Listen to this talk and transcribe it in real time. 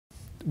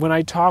when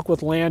I talk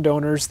with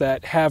landowners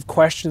that have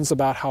questions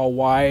about how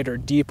wide or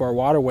deep our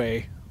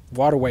waterway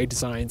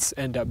designs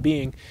end up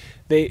being,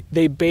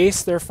 they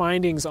base their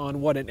findings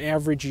on what an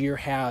average year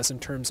has in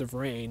terms of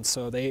rain.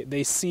 So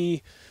they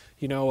see,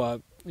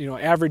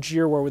 average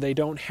year where they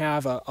don't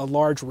have a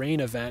large rain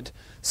event.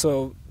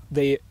 So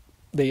they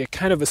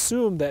kind of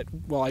assume that,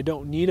 well, I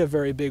don't need a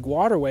very big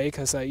waterway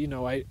because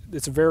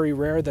it's very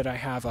rare that I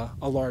have a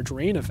large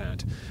rain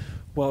event.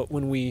 Well,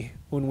 when we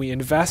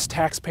invest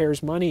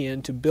taxpayers' money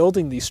into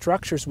building these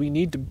structures, we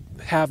need to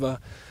have a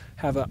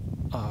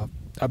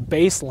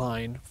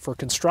baseline for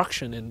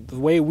construction, and the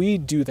way we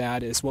do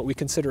that is what we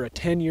consider a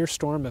 10-year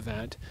storm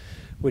event,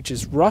 which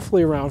is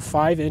roughly around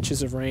 5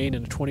 inches of rain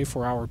in a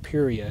 24-hour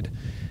period.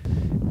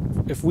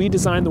 If we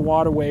design the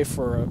waterway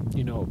for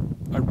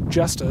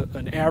just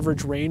an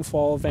average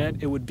rainfall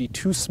event, it would be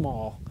too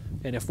small.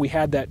 And if we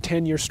had that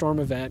 10-year storm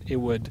event, it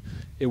would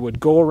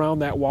go around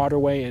that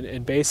waterway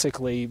and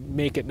basically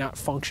make it not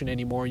function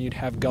anymore. You'd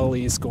have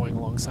gullies going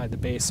alongside the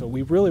base. So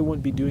we really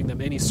wouldn't be doing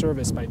them any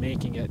service by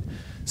making it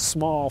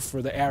small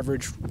for the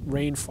average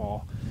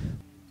rainfall.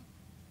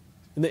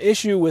 And the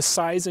issue with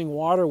sizing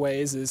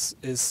waterways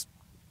is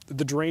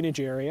the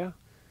drainage area,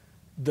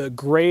 the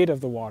grade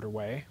of the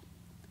waterway,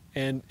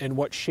 and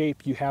what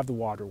shape you have the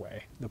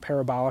waterway, the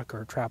parabolic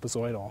or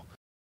trapezoidal.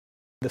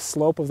 The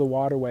slope of the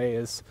waterway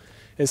is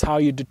how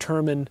you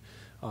determine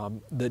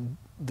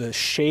the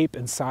shape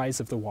and size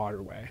of the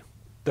waterway.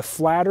 The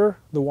flatter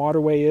the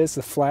waterway is,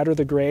 the flatter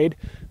the grade,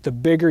 the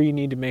bigger you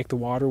need to make the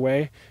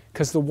waterway.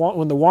 Because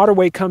when the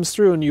waterway comes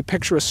through, and you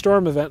picture a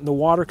storm event and the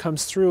water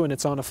comes through and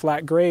it's on a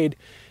flat grade,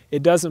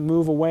 it doesn't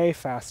move away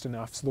fast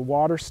enough. So the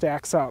water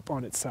stacks up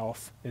on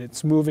itself and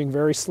it's moving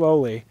very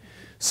slowly.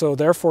 So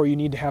therefore you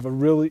need to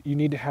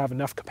have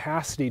enough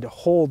capacity to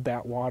hold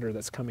that water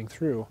that's coming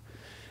through.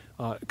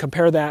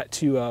 Compare that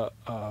to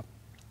a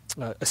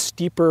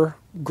steeper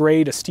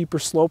grade, a steeper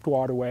sloped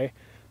waterway.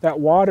 That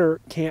water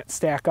can't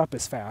stack up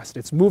as fast.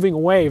 It's moving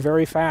away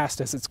very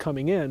fast as it's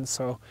coming in,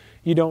 so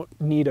you don't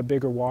need a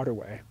bigger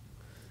waterway.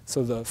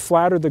 So the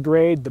flatter the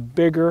grade, the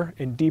bigger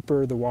and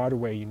deeper the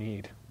waterway you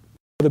need.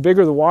 The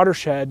bigger the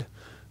watershed,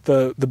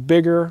 the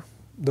bigger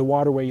the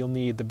waterway you'll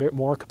need, the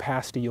more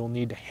capacity you'll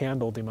need to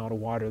handle the amount of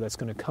water that's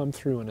going to come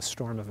through in a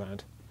storm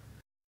event.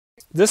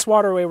 This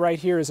waterway right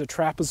here is a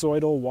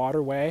trapezoidal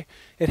waterway.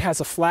 It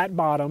has a flat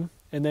bottom,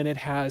 and then it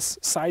has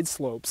side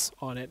slopes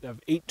on it of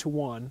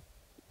 8-to-1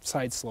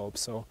 side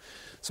slopes. So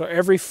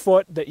every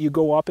foot that you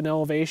go up in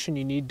elevation,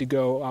 you need to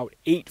go out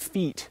 8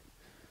 feet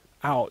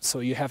out. So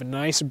you have a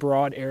nice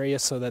broad area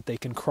so that they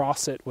can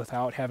cross it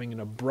without having an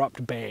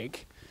abrupt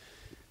bank.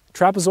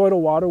 Trapezoidal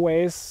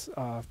waterways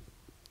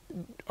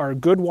are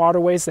good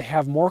waterways. They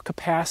have more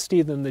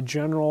capacity than the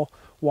general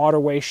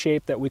waterway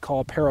shape that we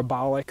call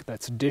parabolic,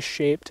 that's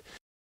dish-shaped.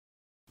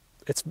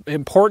 It's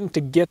important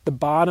to get the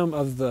bottom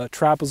of the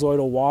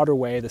trapezoidal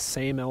waterway the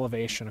same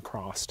elevation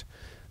across.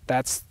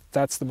 That's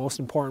the most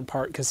important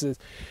part, because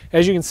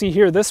as you can see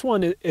here, this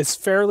one is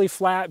fairly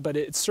flat, but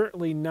it's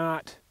certainly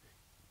not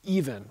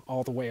even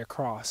all the way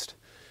across.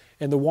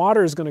 And the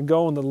water is going to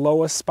go in the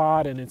lowest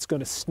spot, and it's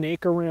going to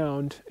snake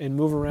around and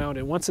move around,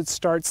 and once it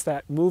starts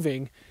that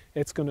moving,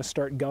 it's going to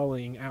start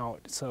gullying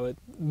out. So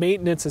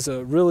maintenance is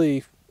a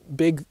really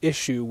big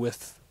issue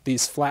with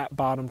these flat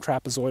bottom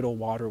trapezoidal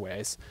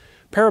waterways.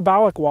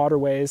 Parabolic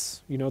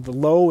waterways, the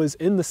low is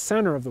in the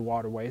center of the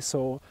waterway,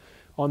 so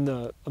on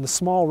the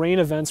small rain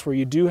events where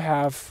you do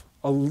have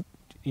a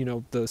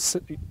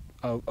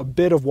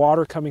bit of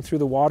water coming through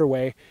the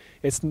waterway,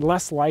 it's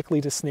less likely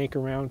to snake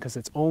around because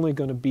it's only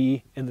going to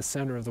be in the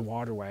center of the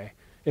waterway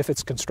if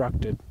it's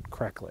constructed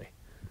correctly.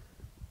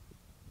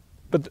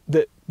 But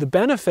the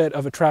benefit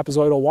of a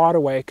trapezoidal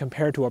waterway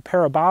compared to a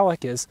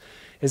parabolic is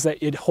that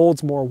it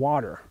holds more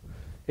water.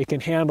 It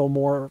can handle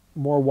more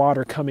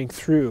water coming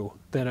through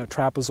than a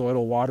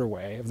trapezoidal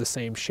waterway of the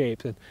same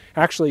shape. And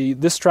actually,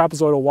 this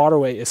trapezoidal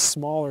waterway is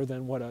smaller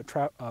than what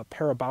a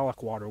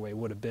parabolic waterway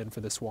would have been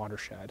for this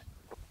watershed.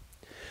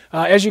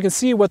 As you can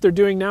see, what they're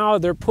doing now,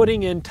 they're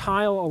putting in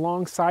tile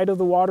alongside of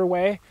the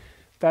waterway.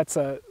 That's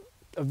a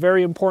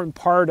very important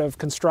part of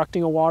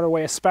constructing a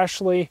waterway,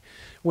 especially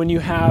when you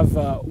have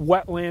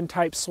wetland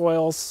type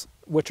soils,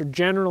 which are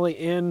generally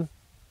in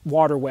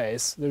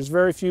waterways. There's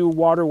very few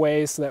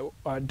waterways that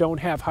don't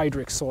have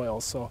hydric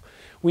soils, so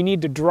we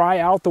need to dry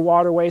out the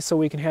waterway so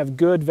we can have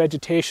good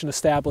vegetation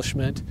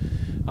establishment,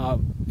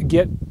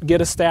 get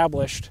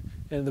established,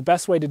 and the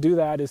best way to do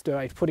that is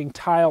by putting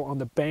tile on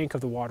the bank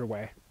of the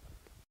waterway.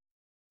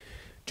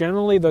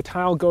 Generally, the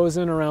tile goes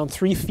in around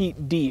 3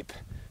 feet deep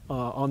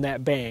on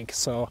that bank.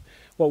 So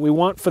what we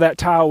want for that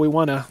tile, we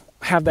want to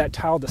have that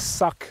tile to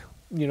suck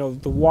the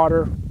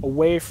water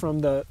away from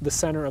the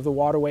center of the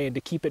waterway and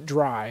to keep it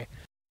dry.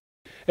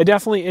 It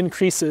definitely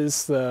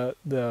increases the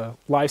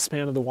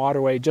lifespan of the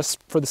waterway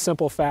just for the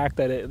simple fact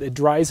that it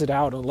dries it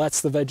out and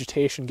lets the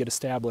vegetation get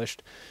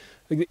established.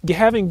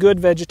 Having good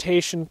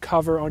vegetation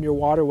cover on your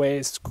waterway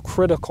is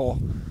critical.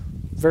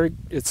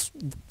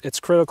 It's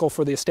critical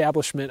for the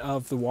establishment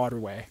of the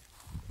waterway.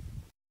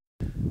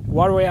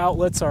 Waterway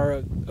outlets are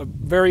a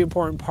very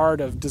important part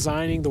of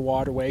designing the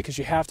waterway, because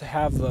you have to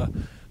have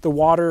the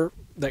water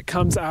that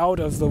comes out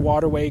of the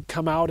waterway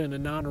come out in a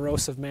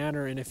non-erosive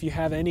manner. And if you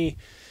have any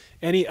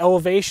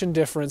elevation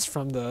difference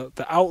from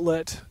the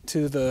outlet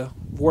to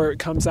where it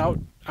comes out,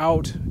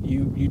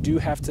 you do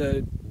have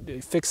to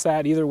fix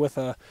that either with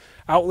a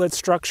outlet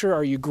structure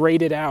or you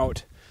grade it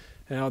out.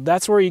 Now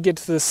that's where you get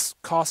to this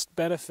cost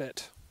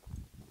benefit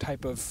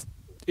type of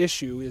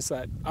issue, is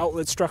that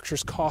outlet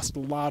structures cost a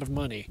lot of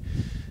money.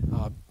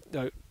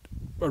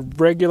 A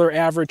regular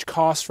average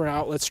cost for an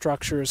outlet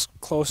structure is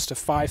close to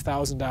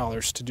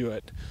 $5,000 to do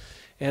it.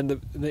 And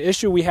the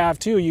issue we have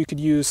too, you could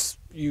use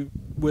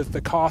with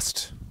the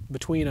cost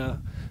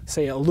between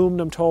say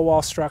aluminum toe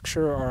wall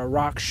structure or a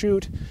rock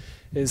chute,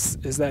 is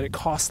that it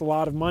costs a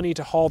lot of money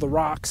to haul the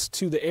rocks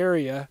to the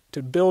area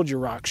to build your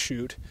rock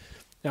chute.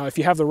 Now if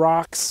you have the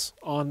rocks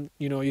on,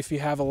 if you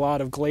have a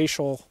lot of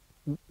glacial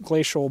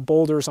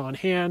boulders on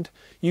hand,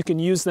 you can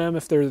use them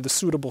if they're the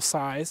suitable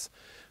size.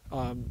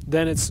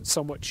 Then it's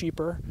somewhat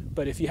cheaper.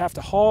 But if you have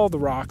to haul the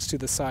rocks to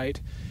the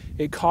site,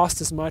 it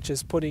costs as much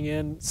as putting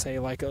in, say,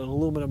 like an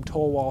aluminum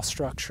toe wall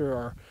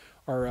structure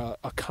or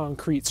a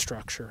concrete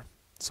structure.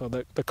 So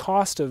the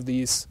cost of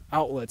these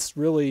outlets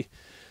really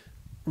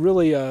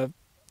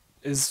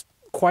is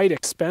quite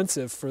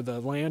expensive for the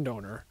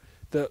landowner.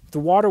 The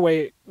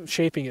waterway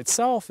shaping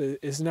itself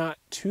is not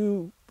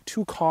too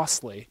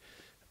costly,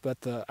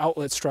 but the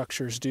outlet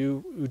structures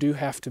do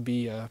have to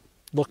be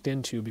looked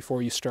into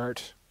before you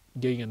start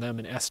giving them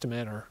an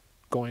estimate or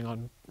going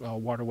on a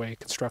waterway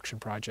construction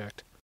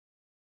project.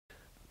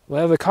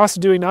 Well, the cost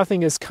of doing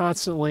nothing is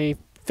constantly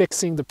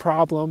fixing the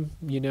problem.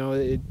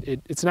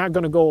 It's not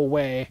going to go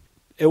away.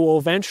 It will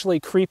eventually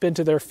creep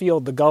into their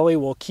field. The gully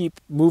will keep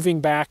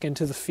moving back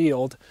into the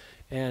field,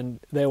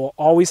 and they will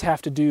always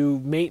have to do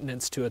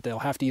maintenance to it. They'll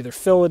have to either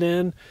fill it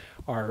in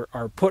or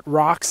put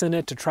rocks in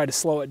it to try to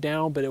slow it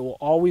down, but it will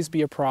always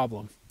be a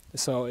problem.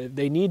 So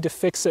they need to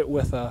fix it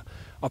with a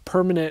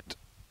permanent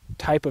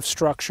type of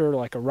structure,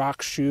 like a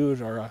rock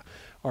chute or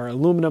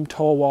aluminum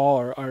toe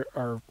wall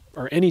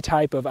or any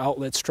type of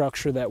outlet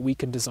structure that we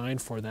can design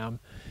for them.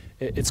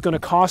 It's going to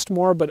cost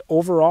more, but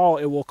overall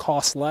it will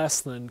cost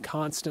less than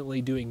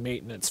constantly doing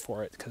maintenance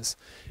for it, because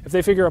if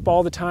they figure up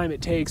all the time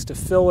it takes to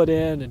fill it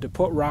in and to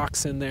put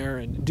rocks in there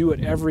and do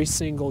it every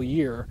single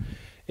year,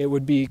 it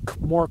would be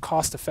more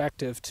cost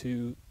effective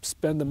to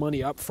spend the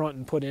money up front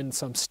and put in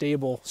some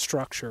stable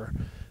structure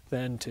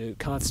than to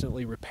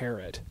constantly repair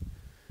it.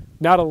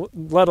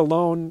 Let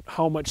alone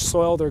how much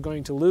soil they're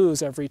going to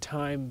lose every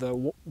time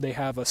they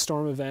have a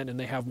storm event and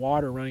they have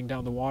water running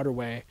down the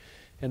waterway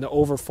and the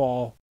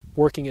overfall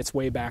working its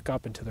way back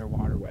up into their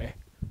waterway.